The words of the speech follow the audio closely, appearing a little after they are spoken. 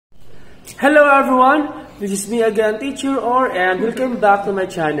Hello everyone, this is me again, Teacher Or, and welcome back to my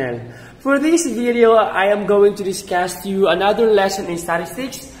channel. For this video, I am going to discuss to you another lesson in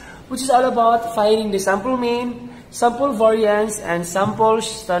statistics, which is all about finding the sample mean, sample variance, and sample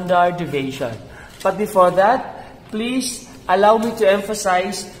standard deviation. But before that, please allow me to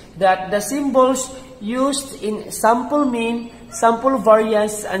emphasize that the symbols used in sample mean, sample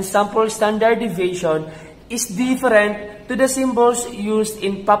variance, and sample standard deviation is different to the symbols used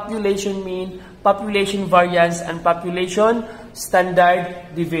in population mean, population variance, and population standard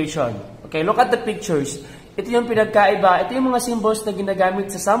deviation. Okay, look at the pictures. Ito yung pinagkaiba. Ito yung mga symbols na ginagamit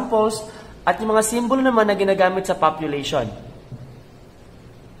sa samples at yung mga symbol naman na ginagamit sa population.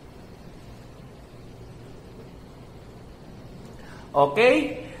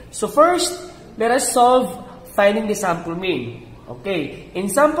 Okay, so first, let us solve finding the sample mean. Okay,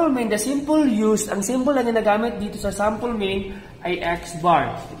 in sample mean, ang symbol na ginagamit dito sa sample mean ay x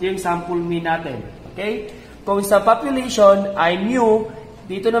bar. Ito yung sample mean natin. Okay, kung sa population ay mu,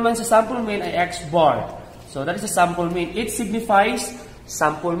 dito naman sa sample mean ay x bar. So that is the sample mean. It signifies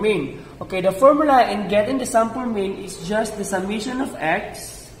sample mean. Okay, the formula in getting the sample mean is just the summation of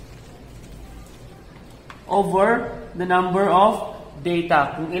x over the number of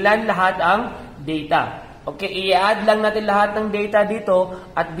data. Kung ilan lahat ang data. Okay, i-add lang natin lahat ng data dito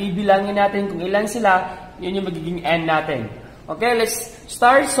at bibilangin natin kung ilan sila, yun yung magiging n natin. Okay, let's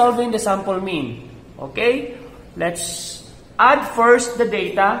start solving the sample mean. Okay, let's add first the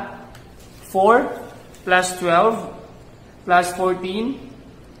data. 4 plus 12 plus 14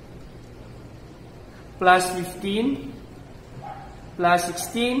 plus 15 plus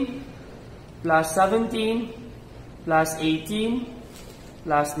 16 plus 17 plus 18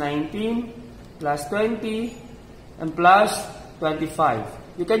 plus 19 plus 20, and plus 25.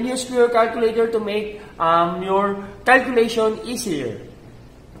 You can use your calculator to make your calculation easier.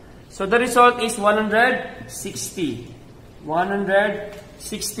 So the result is 160.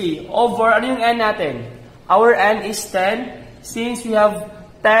 160 over, ano yung n natin? Our n is 10, since we have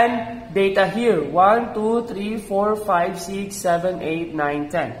 10 data here. 1, 2, 3, 4, 5, 6, 7, 8,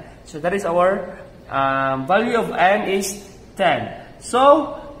 9, 10. So that is our value of n is 10.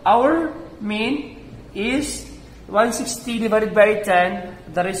 So our mean is 160 divided by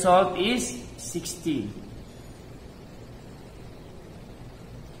 10. The result is 16.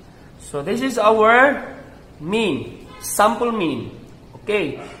 So this is our mean, sample mean.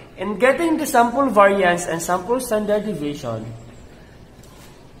 Okay. In getting the sample variance and sample standard deviation,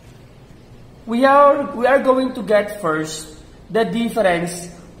 we are going to get first the difference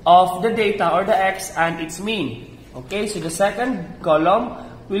of the data or the x and its mean. Okay. So the second column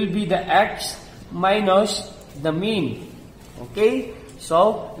will be the x minus the mean. Okay?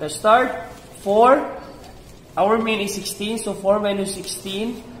 So, let's start. 4. Our mean is 16. So, 4 minus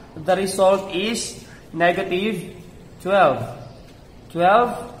 16. The result is negative 12.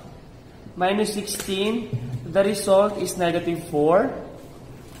 12 minus 16. The result is negative 4.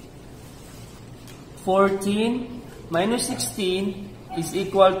 14 minus 16 is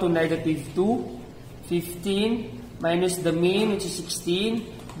equal to negative 2. 15 minus the mean, which is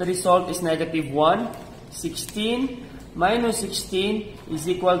 16. The result is negative 1. 16 minus 16 is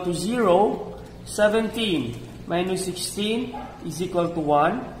equal to 0. 17 minus 16 is equal to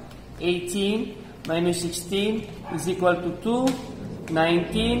 1. 18 minus 16 is equal to 2.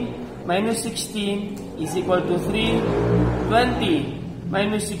 19 minus 16 is equal to 3. 20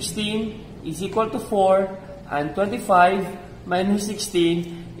 minus 16 is equal to 4. And 25 minus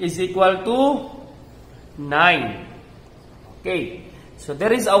 16 is equal to 9. Okay. So,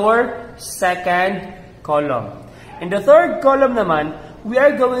 there is our second column. In the third column naman, we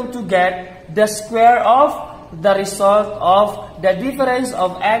are going to get the square of the result of the difference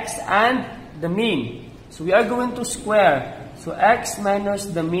of x and the mean. So, we are going to square. So, x minus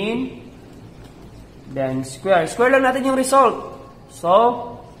the mean, then square. Square lang natin yung result.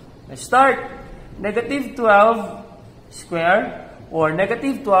 So, let's start. Negative 12 square, or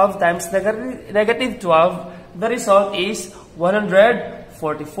negative 12 times negative 12, the result is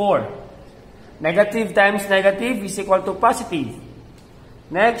 144. Negative times negative is equal to positive.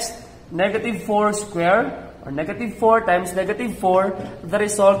 Next, negative 4 square, or negative 4 times negative 4, the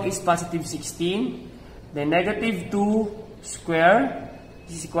result is positive 16. Then negative 2 square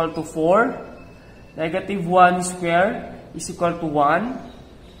is equal to 4. Negative 1 square is equal to 1.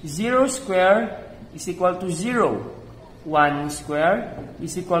 0 square is equal to 0. 1 square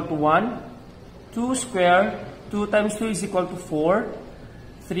is equal to 1. 2 square, 2 times 2 is equal to 4.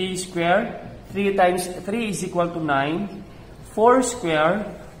 3 square, 3 times 3 is equal to 9. 4 square,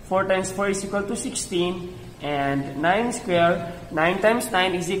 4 times 4 is equal to 16. And 9 square 9 times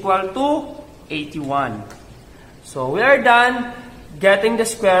 9 is equal to 81. So we are done getting the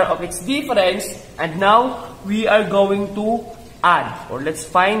square of its difference, and now we are going to add, or let's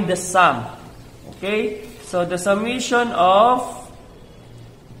find the sum. Okay, so the summation of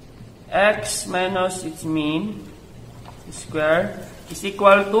x minus its mean square is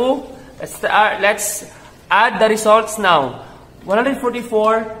equal to, let's add the results now.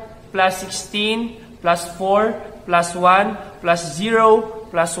 144 plus 16 plus 4 plus 1 plus 0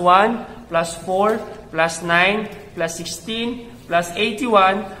 plus 1 plus 4 plus 9 plus 16 plus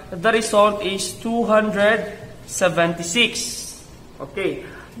 81. The result is 276. Okay.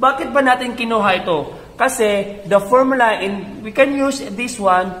 Bakit ba natin kinuha ito? Kasi the formula, we can use this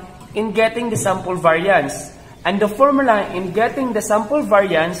one in getting the sample variance. And the formula in getting the sample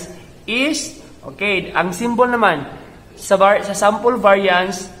variance is, okay, ang symbol naman sa sample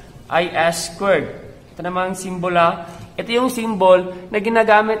variance ay s squared. Ito naman ang symbol ito yung symbol na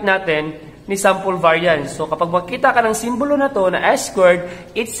ginagamit natin ni sample variance. So kapag makita ka ng symbolo na to na s squared,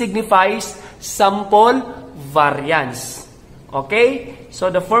 it signifies sample variance. Okay? So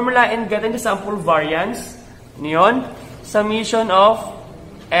the formula in getting the sample variance, yun, summation of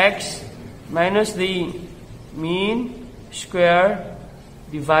x minus the mean square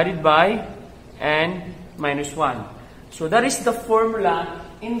divided by n minus 1. So that is the formula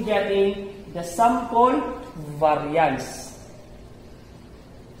in getting the sample variance.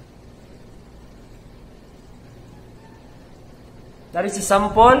 That is the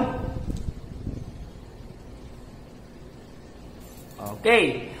sample.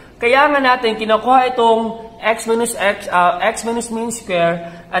 Okay. Kaya nga natin kinukuha itong x minus mean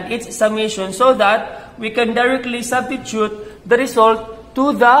square and its summation so that we can directly substitute the result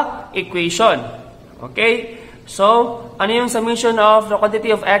to the equation. Okay? So, ano yung summation of the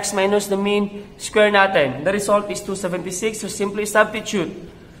quantity of x minus the mean square natin? The result is 276. So, simply substitute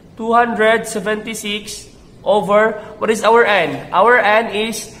 276 over, what is our n? Our n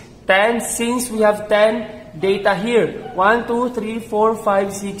is 10 since we have 10 data here. 1, 2, 3, 4,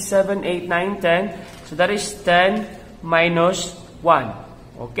 5, 6, 7, 8, 9, 10. So, that is 10 minus 1.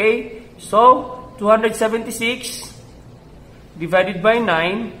 Okay? So, 276 divided by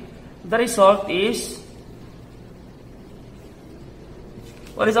 9, the result is,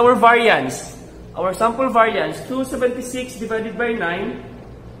 what is our variance? Our sample variance, 276 divided by 9,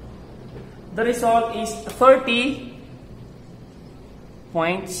 the result is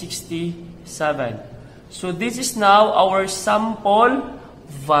 30.67. So this is now our sample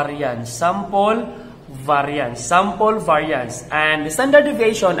variance. Sample variance. Sample variance. And the standard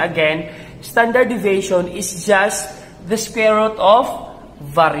deviation, again, standard deviation is just the square root of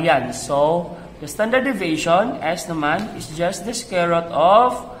variance. So, the standard deviation, S naman, is just the square root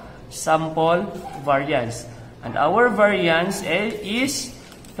of sample variance. And our variance is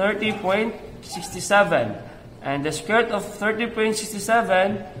 30.67. And the square root of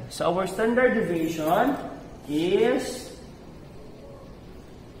 30.67, so our standard deviation is,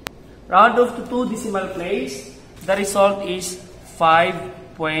 round off to 2 decimal place, the result is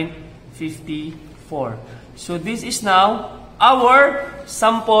 5.54. So this is now our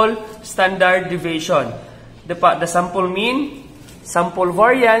sample standard deviation. The sample mean, sample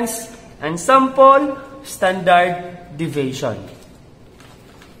variance, and sample standard deviation.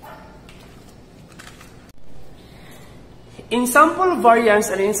 In sample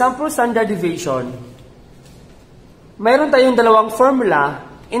variance and in sample standard deviation, mayroon tayong dalawang formula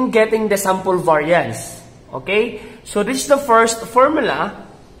in getting the sample variance. Okay? So this is the first formula.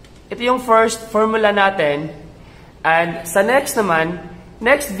 Ito yung first formula natin. And sa next naman,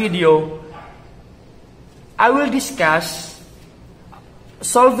 next video, I will discuss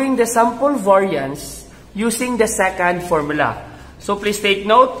solving the sample variance using the second formula. So please take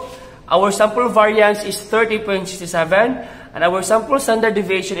note, our sample variance is 30.67 and our sample standard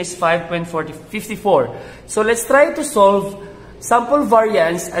deviation is 5.54. So let's try to solve sample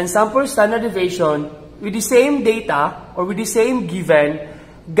variance and sample standard deviation with the same data or with the same given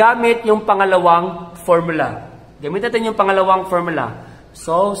gamit yung pangalawang formula. Gamit natin yung pangalawang formula.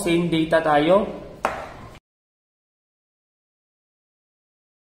 So, same data tayo.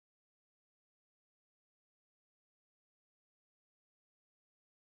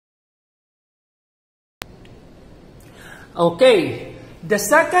 Okay. The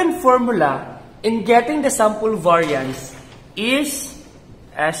second formula in getting the sample variance is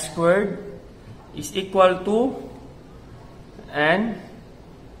s squared is equal to n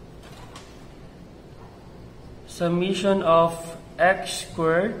summation of x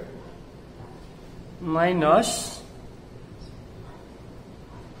squared minus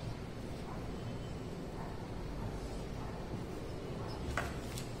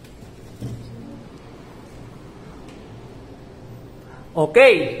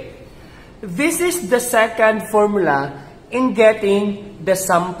Okay. This is the second formula in getting the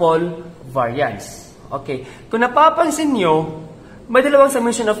sample variance. Okay. Kung napapansin nyo, may dalawang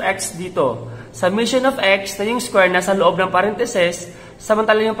summation of x dito. Summation of x na yung square nasa loob ng parentheses,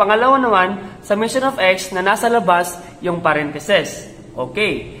 samantala yung pangalawa naman, summation of x na nasa labas yung parentheses.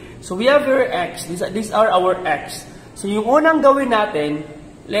 Okay. So we have here x. These are our x. So yung unang gawin natin,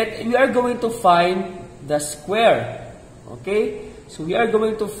 we are going to find the square. Okay. So we are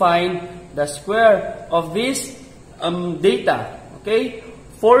going to find the square of this data. Okay.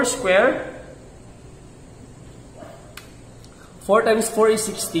 4 square. 4 times 4 is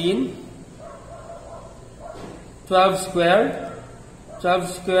 16. 12 square. 12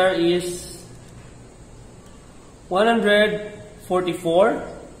 square is 144.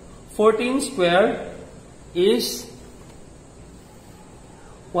 14 square is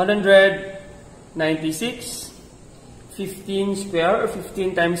 196. 15 square, or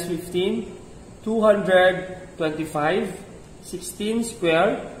 15 times 15, 225. 16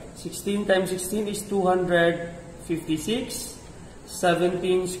 square, 16 times 16 is 256.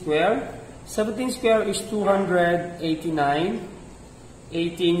 17 square, 17 square is 289.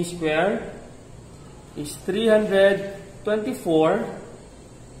 18 square is 324.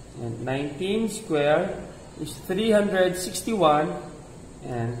 And 19 square is 361.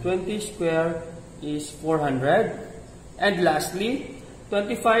 And 20 square is 400. And lastly,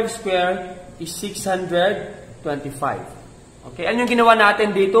 25 square is 625. Okay, ano yung ginawa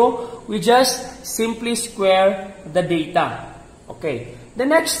natin dito? We just simply square the data. Okay, the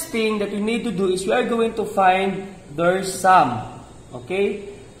next thing that we need to do is we are going to find their sum. Okay,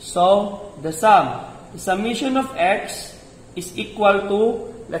 so the sum, the summation of x is equal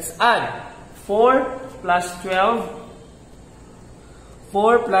to, let's add, 4 plus 12,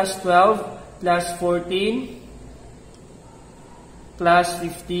 4 plus 12 plus 14, plus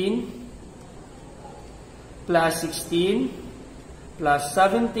 15, plus 16, plus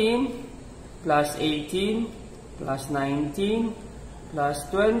 17, plus 18, plus 19, plus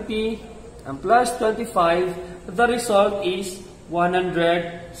 20, and plus 25. The result is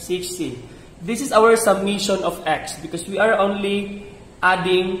 160. This is our summation of x because we are only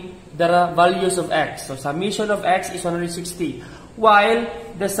adding the values of x. So summation of x is 160. While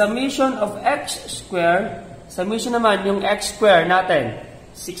the summation of x square, summation naman yung x square natin,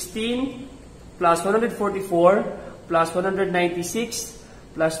 16 plus 144 plus 196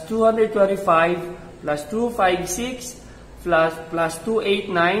 plus 225 plus 256 plus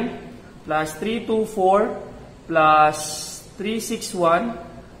 289 plus 324 plus 361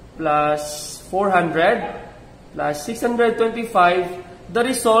 plus 400 plus 625. The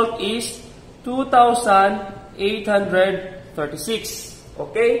result is 2,836.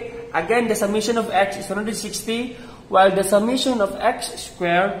 Okay? Again, the summation of x is 160, while the summation of x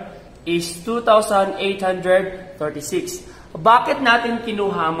square is 2,836. Bakit natin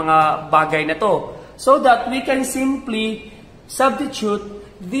kinuha ang mga bagay na to? So that we can simply substitute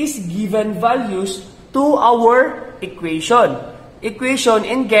these given values to our equation. Equation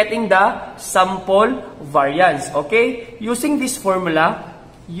in getting the sample variance. Okay? Using this formula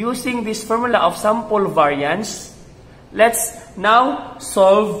of sample variance, let's now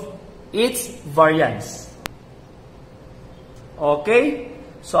solve its variance. Okay?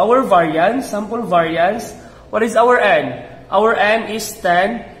 So our variance, sample variance, what is our n? Our n is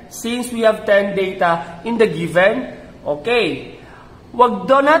 10 since we have 10 data in the given. Okay.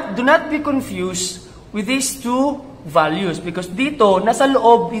 Do not be confused with these two values because dito, nasa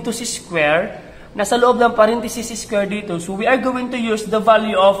loob dito si square, nasa loob ng parenthesis si square dito. So we are going to use the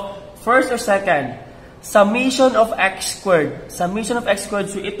value of first or second. Summation of x squared. Summation of x squared.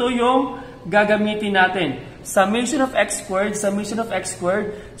 So ito yung gagamitin natin. Summation of x squared, summation of x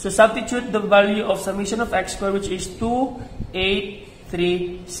squared. So substitute the value of summation of x squared which is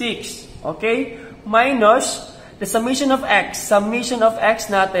 2,836. Okay? Minus the summation of x. Summation of x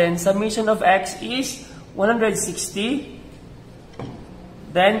natin, summation of x is 160.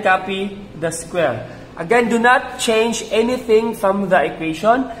 Then copy the square. Again, do not change anything from the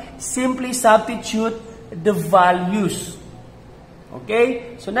equation. Simply substitute the values.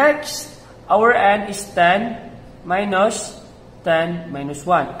 Okay? So next, our n is 10 minus 10 minus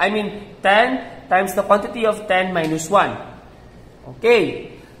 1. I mean, 10 times the quantity of 10 minus 1.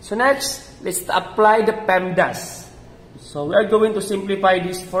 Okay. So next, let's apply the PEMDAS. So we are going to simplify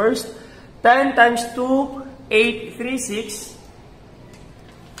this first. 10 times 2, 836.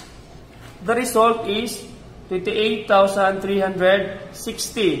 The result is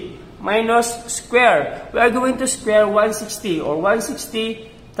 28,360. Minus square. We are going to square 160 or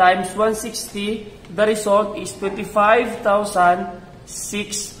 160 times 160. The result is 25,600.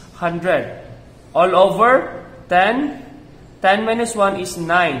 All over 10. 10 minus 1 is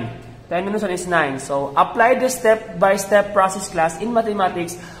 9. 10 minus 1 is 9. So, apply the step-by-step process class in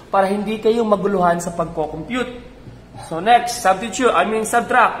mathematics para hindi kayo maguluhan sa pagko-compute. So, next,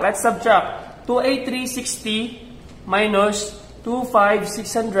 subtract. Let's subtract. 28360 minus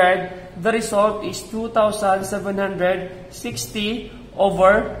 25600. The result is 2760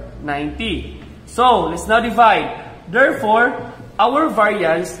 over 90. So, let's now divide. Therefore, our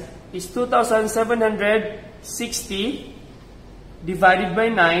variance is 2760 divided by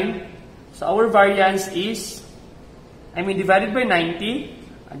 9. So, our variance is, divided by 90.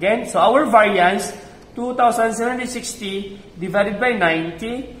 Again, so our variance, 2760 divided by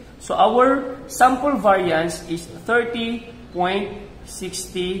 90. So, our sample variance is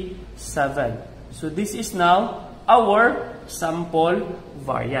 30.67. So, this is now our sample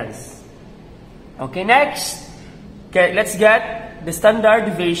variance. Okay, next. Okay, let's get the standard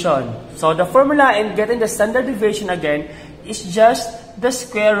deviation. So, the formula in getting the standard deviation again is just the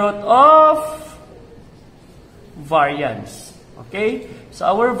square root of variance. Okay? So,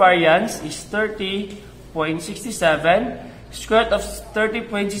 our variance is 30.67. Square root of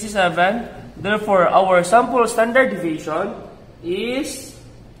 30.67. Therefore, our sample standard deviation is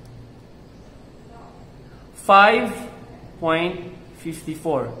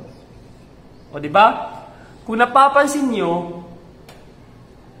 5.54. O, diba? Kung napapansin nyo,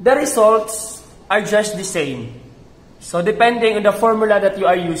 the results are just the same. So, depending on the formula that you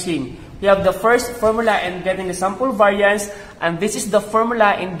are using. We have the first formula in getting the sample variance, and this is the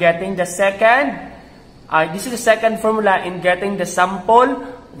formula in getting the second. This is the second formula in getting the sample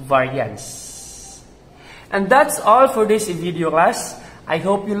variance. And that's all for this video class. I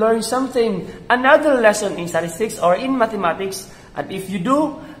hope you learned something, another lesson in statistics or in mathematics. And if you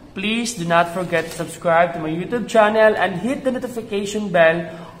do, please do not forget to subscribe to my YouTube channel and hit the notification bell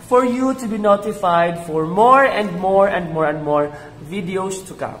for you to be notified for more and more videos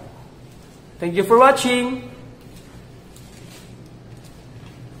to come. Thank you for watching.